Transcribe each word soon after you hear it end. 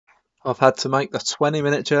I've had to make the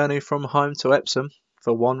 20-minute journey from home to Epsom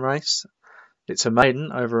for one race. It's a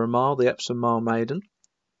maiden over a mile, the Epsom Mile Maiden.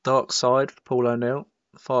 Dark Side for Paul O'Neill.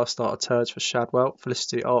 Fire Starter Turds for Shadwell.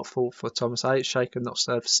 Felicity Artful for Thomas A. Shaken Not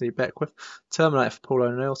Stirred for C. Beckwith. Terminator for Paul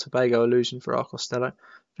O'Neill. Tobago Illusion for R. Costello.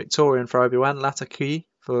 Victorian for Obi-Wan. Latter Key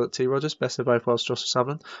for T. Rogers. Best of Both Worlds Joshua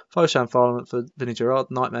Sutherland. Foshan Parliament for Vinnie Gerard.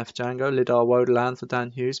 Nightmare for Django. Lidar Wodeland for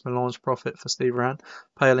Dan Hughes. Melange Prophet for Steve Rand.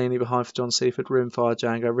 Paolini behind for John Seaford. Rimfire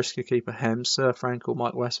Django. Risky Keeper Hems. Sir Frankel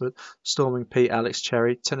Mike Westwood. Storming Pete Alex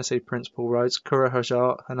Cherry. Tennessee Prince Paul Rhodes. Kura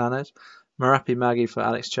Hajar Hernandez. Marapi Maggie for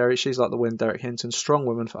Alex Cherry. She's Like the Wind Derek Hinton. Strong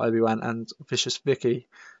Woman for Obi-Wan. And Vicious Vicky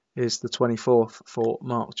is the 24th for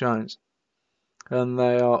Mark Jones. And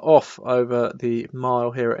they are off over the mile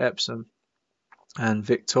here at Epsom. And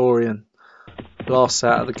Victorian blasts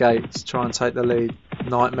out of the gate to try and take the lead.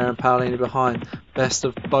 Nightmare and Paolini behind. Best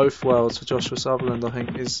of Both Worlds for Joshua Sutherland, I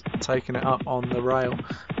think, is taking it up on the rail.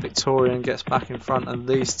 Victorian gets back in front, and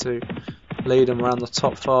these two lead them around the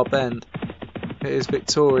top far bend. It is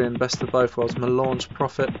Victorian, Best of Both Worlds. Melange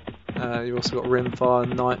Prophet. You've also got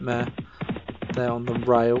Rimfire, Nightmare there on the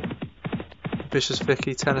rail. Vicious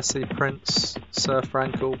Vicky, Tennessee Prince, Sir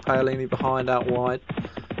Frankel, Paolini behind out wide.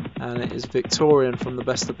 And it is Victorian from the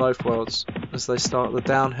Best of Both Worlds as they start the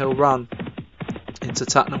downhill run into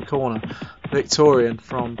Tattenham Corner. Victorian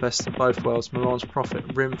from Best of Both Worlds, Melange Prophet,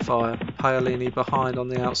 Rimfire, Paolini behind on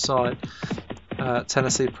the outside.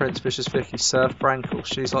 Tennessee Prince, Vicious Vicky, Sir Frankel,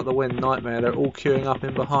 She's Like the Wind, Nightmare. They're all queuing up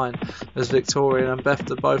in behind as Victorian and Best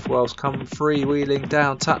of Both Worlds come freewheeling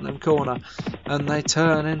down Tattenham Corner and they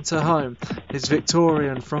turn into home. It's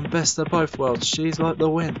Victorian from Best of Both Worlds, She's Like the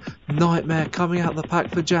Wind, Nightmare coming out the pack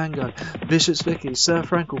for Django, Vicious Vicky, Sir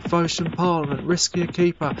Frankel, Foshan Parliament, Risky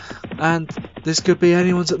Keeper, and this could be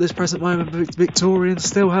anyone's at this present moment, but Victorian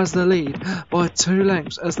still has the lead by 2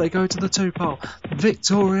 lengths as they go to the 2-pole.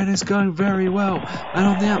 Victorian is going very well, and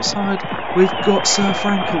on the outside we've got Sir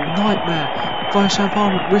Frankel, Nightmare, Foshan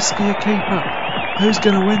Parliament, Risky Keeper. Who's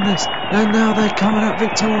going to win this? And now they're coming at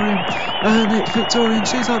Victorian. And it's Victorian.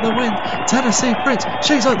 She's Like the Wind. Tennessee Prince.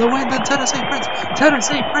 She's Like the Wind. And Tennessee Prince.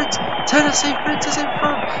 Tennessee Prince. Tennessee Prince is in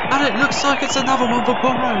front. And it looks like it's another one for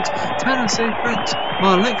Paul Rhodes. Tennessee Prince.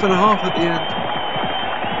 Well, a length and a half at the end.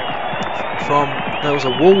 There was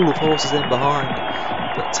a wall of horses in behind.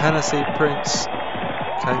 But Tennessee Prince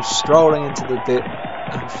came strolling into the dip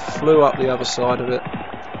and flew up the other side of it.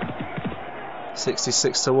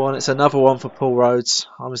 66-1. It's another one for Paul Rhodes.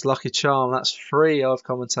 I'm his lucky charm. That's 3 I've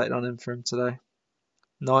commentated on him for him today.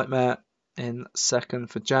 Nightmare in second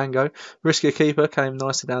for Django. Risky Keeper came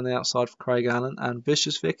nicely down the outside for Craig Allen. And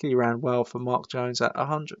Vicious Vicky ran well for Mark Jones at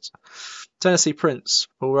 100. Tennessee Prince,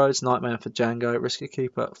 Paul Rhodes, Nightmare for Django. Risky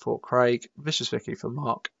Keeper for Craig. Vicious Vicky for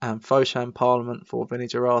Mark. And Foshan Parliament for Vinnie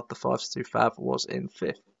Gerard. The 5-2 Fab was in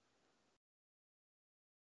 5th.